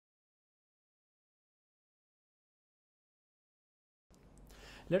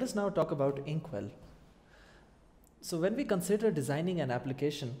Let us now talk about Inkwell. So when we consider designing an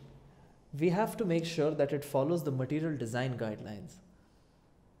application, we have to make sure that it follows the material design guidelines.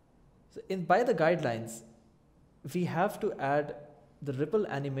 So by the guidelines, we have to add the ripple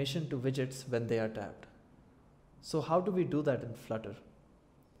animation to widgets when they are tapped. So how do we do that in Flutter?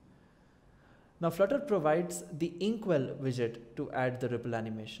 Now Flutter provides the Inkwell widget to add the ripple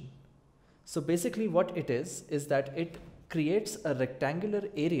animation. So basically what it is that it creates a rectangular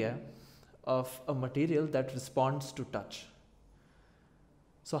area of a material that responds to touch.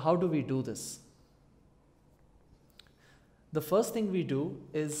 So how do we do this? The first thing we do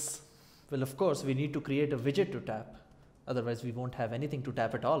is, well, of course, we need to create a widget to tap. Otherwise, we won't have anything to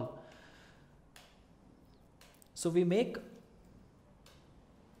tap at all. So we make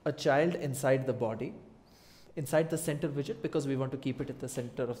a child inside the body, inside the center widget, because we want to keep it at the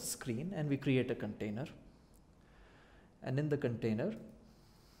center of the screen, and we create a container. And in the container,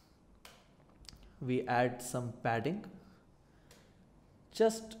 we add some padding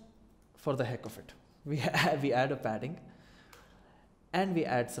just for the heck of it. We add a padding and we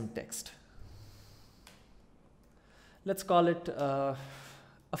add some text. Let's call it a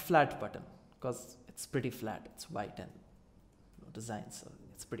flat button because it's pretty flat. It's white and design, so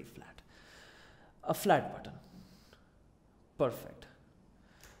it's pretty flat. A flat button. Perfect.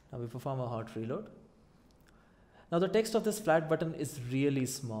 Now we perform a hot reload. Now the text of this flat button is really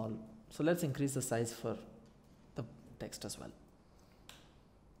small. So let's increase the size for the text as well.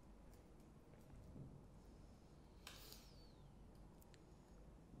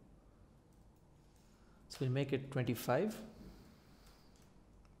 So we'll make it 25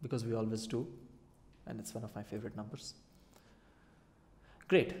 because we always do, and it's one of my favorite numbers.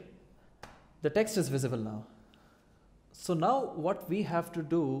 Great. The text is visible now. So now what we have to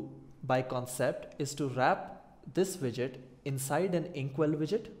do by concept is to wrap this widget inside an Inkwell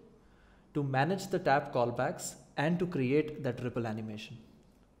widget to manage the tap callbacks and to create that ripple animation.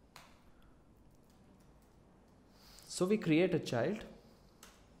 So we create a child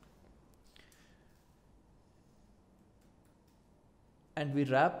and we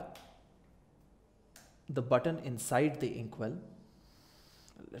wrap the button inside the Inkwell.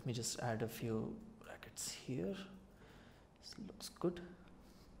 Let me just add a few brackets here. This looks good.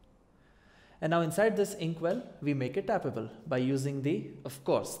 And now inside this Inkwell, we make it tappable by using of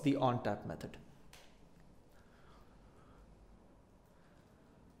course, the onTap method.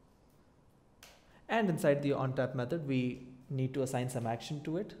 And inside the onTap method, we need to assign some action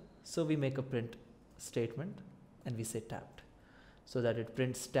to it. So we make a print statement and we say tapped, so that it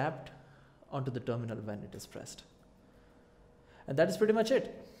prints tapped onto the terminal when it is pressed. And that is pretty much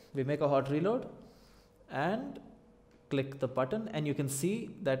it. We make a hot reload and click the button, and you can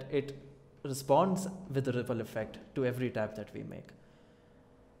see that it responds with the ripple effect to every tap that we make.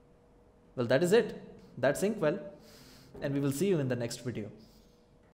 Well, that is it. That's Inkwell, and we will see you in the next video.